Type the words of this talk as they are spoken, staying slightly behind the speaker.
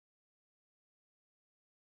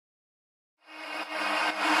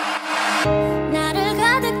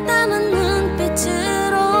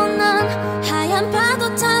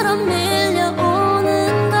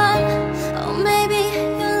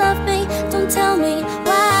tell me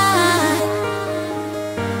why.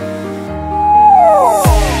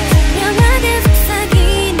 투명하게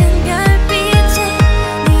속삭이는 별빛에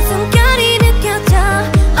네 숨결이 느껴져.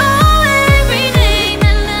 Oh, every day 날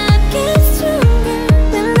love gets stronger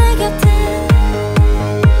늘 내 곁에.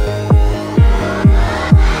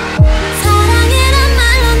 사랑이란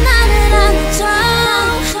말로 나를 안아줘.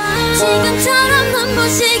 지금처럼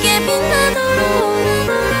눈부시게 빛나도록.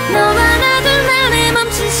 너와 나 둘만의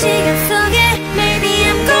멈춘 시간 속에 Maybe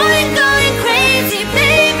I'm going crazy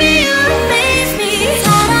Baby you amaze me.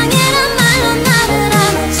 사랑이란 말로 나를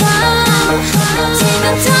안아줘.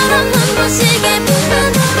 지금처럼 눈부시게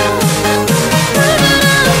빛나도록.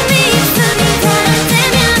 부드러운 네 입술이 닿을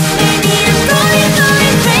때면 Maybe I'm going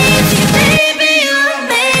crazy Baby you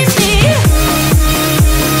amaze me.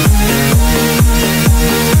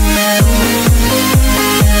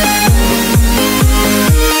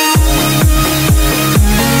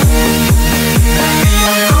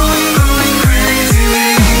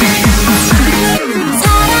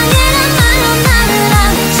 사랑이란 말로 나를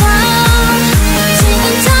안아줘.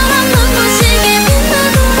 지금처럼 눈부시게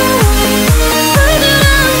빛나도록.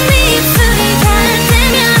 부드러운 네 입술이 닿을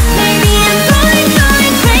때면 Maybe I'm going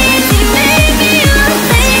crazy Baby you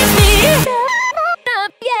amaze me.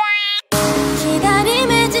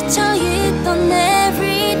 기다림에 지쳐있던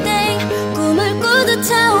everyday 꿈을 꾸듯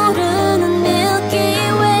차오르는 Milky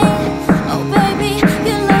Way. Oh baby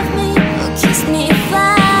you love me, oh kiss me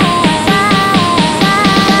fly.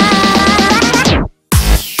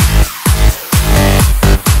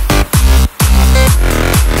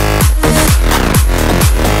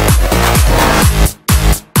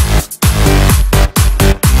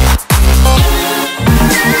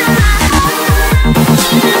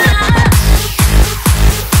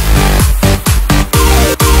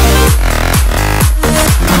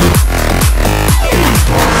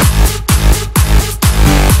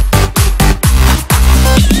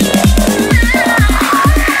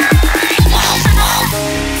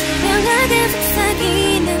 투명하게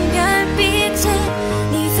속삭이는 별빛에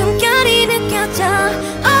네 숨결이 느껴져.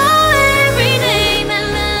 Oh every day my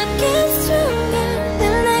love gets stronger 늘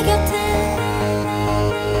내 곁에.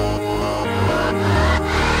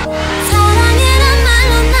 사랑이란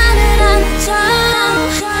말로 나를 안아줘.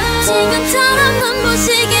 지금처럼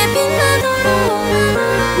눈부시게 빛나도록.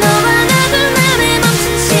 너와 나 둘만의 멈춘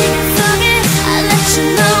시간 속에 I'll let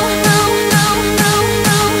you know.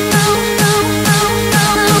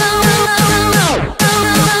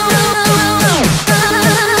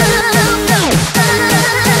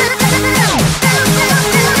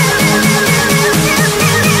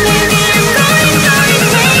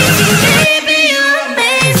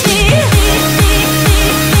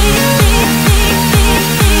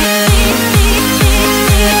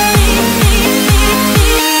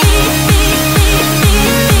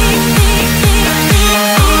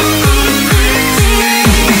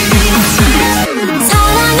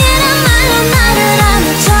 사랑이란 말로 나를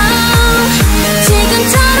안아줘.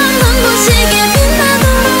 지금처럼 눈부시게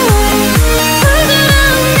빛나도록.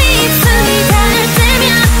 부드러운 네 입술이 닿을 때면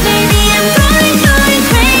Maybe I'm going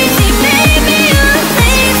crazy Baby you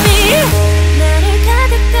amaze me. 나를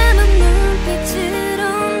가득 담은 눈빛으로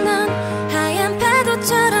넌 하얀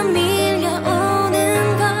파도처럼 밀려오는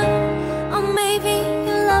걸. Oh maybe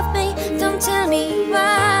you love me, don't tell me why.